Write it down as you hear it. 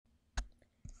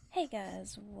Hey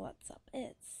guys, what's up?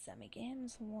 It's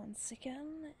SammieGames once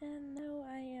again, and now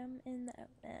I am in the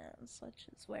Outlands, which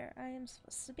is where I am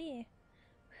supposed to be.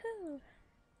 Whew!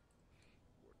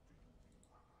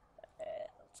 Alright,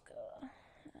 let's go.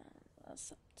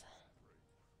 What's up?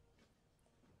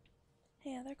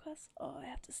 Hey, other quests? Oh, I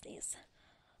have to sneeze.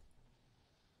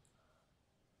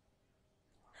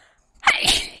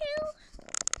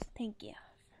 Thank you.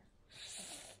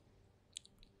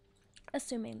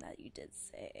 Assuming that you did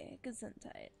say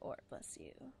Gesundheit or bless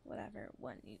you, whatever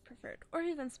one you preferred, or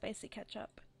even spicy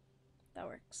ketchup. That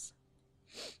works.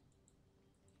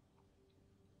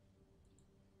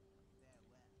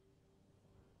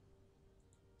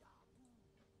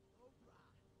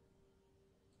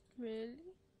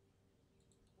 Really?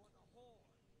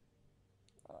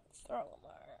 Let's throw them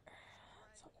over.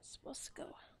 That's how it's supposed to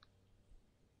go.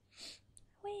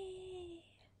 Whee!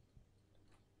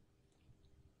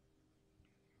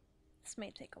 This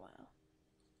may take a while.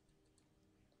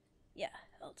 Yeah,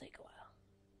 it'll take a while.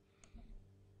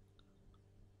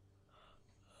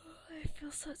 I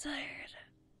feel so tired.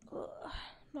 Ugh, I'm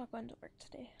not going to work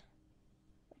today,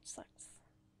 which sucks.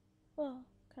 Well,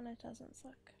 kinda doesn't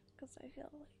suck, because I feel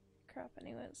like crap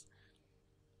anyways.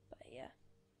 But yeah.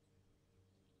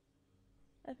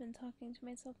 I've been talking to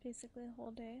myself basically the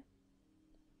whole day.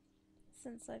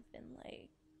 Since I've been,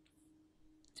 like,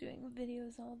 doing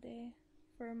videos all day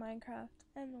for Minecraft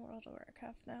and World of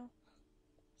Warcraft now.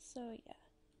 So yeah,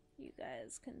 you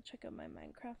guys can check out my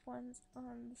Minecraft ones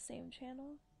on the same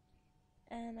channel.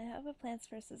 And I have a Plants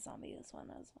vs. Zombies one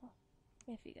as well,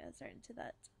 if you guys are into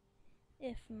that.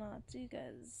 If not, you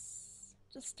guys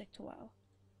just stick to WoW.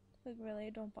 Like,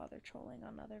 really, don't bother trolling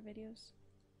on other videos.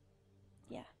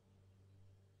 Yeah.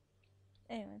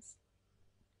 Anyways.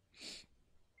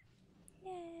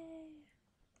 Yay!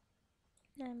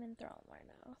 I'm in Thrallmore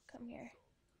now. Come here.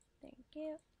 Thank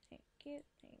you, thank you,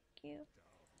 thank you.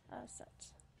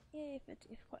 Set. Yay,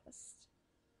 50th quest.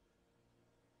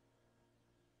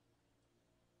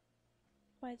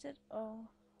 Why did. Oh,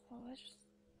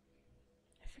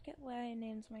 I forget why I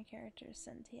named my character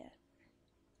Cynthia.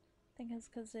 I think it's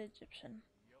because the Egyptian.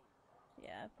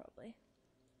 Yeah, probably.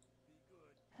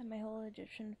 Had my whole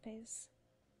Egyptian phase.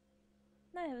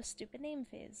 Now I have a stupid name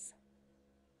phase.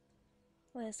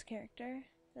 This character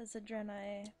is a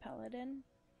Draenei paladin.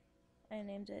 I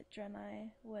named it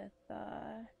Draenei with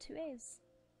 2 A's.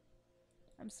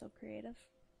 I'm so creative.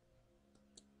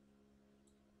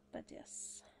 But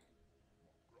yes.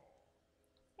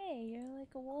 Hey, you're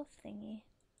like a wolf thingy.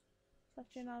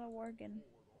 Except you're not a worgen.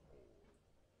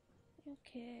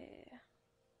 Okay.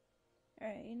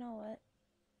 Alright, you know what?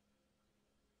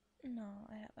 No,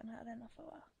 I haven't had enough of a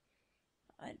while.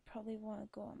 I'd probably want to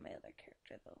go on my other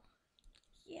character though.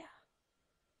 Yeah.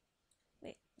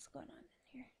 Wait, what's going on in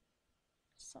here?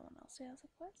 Someone else who has a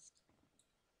quest?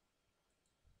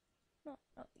 No,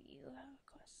 oh, you have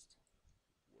a quest.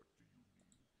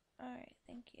 Alright,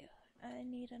 thank you. I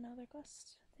need another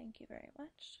quest. Thank you very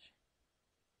much.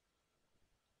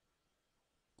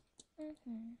 Alright,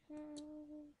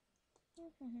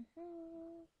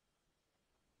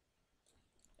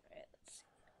 let's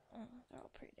see. Oh, they're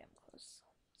all pretty damn close.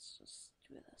 Let's just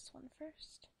do this one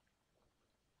first.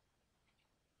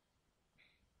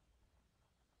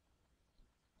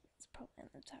 It's probably in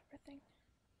the tower thing.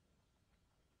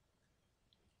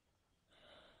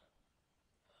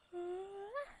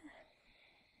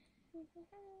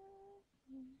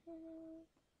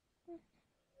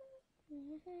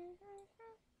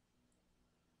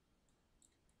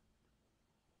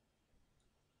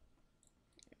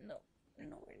 No,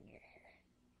 nowhere near here.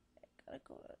 I gotta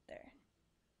go out there.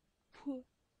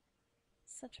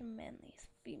 Such a manly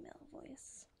female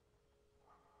voice.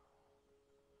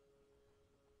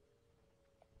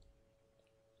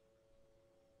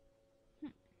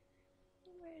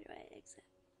 Where do I exit?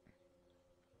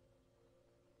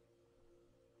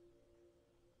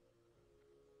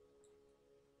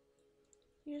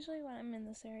 Usually when I'm in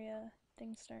this area,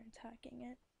 things start attacking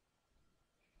it.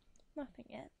 Nothing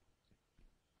yet.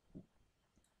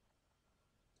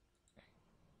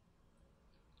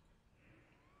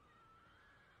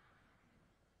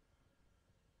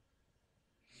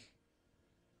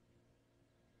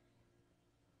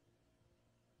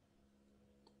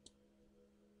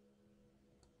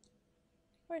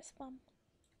 Where's Bum?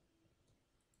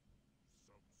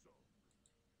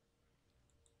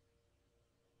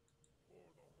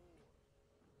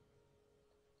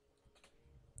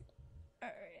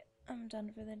 Alright, I'm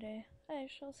done for the day. I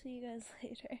shall see you guys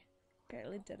later.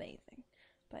 Barely did anything.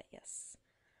 But yes.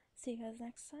 See you guys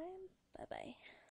next time. Bye bye.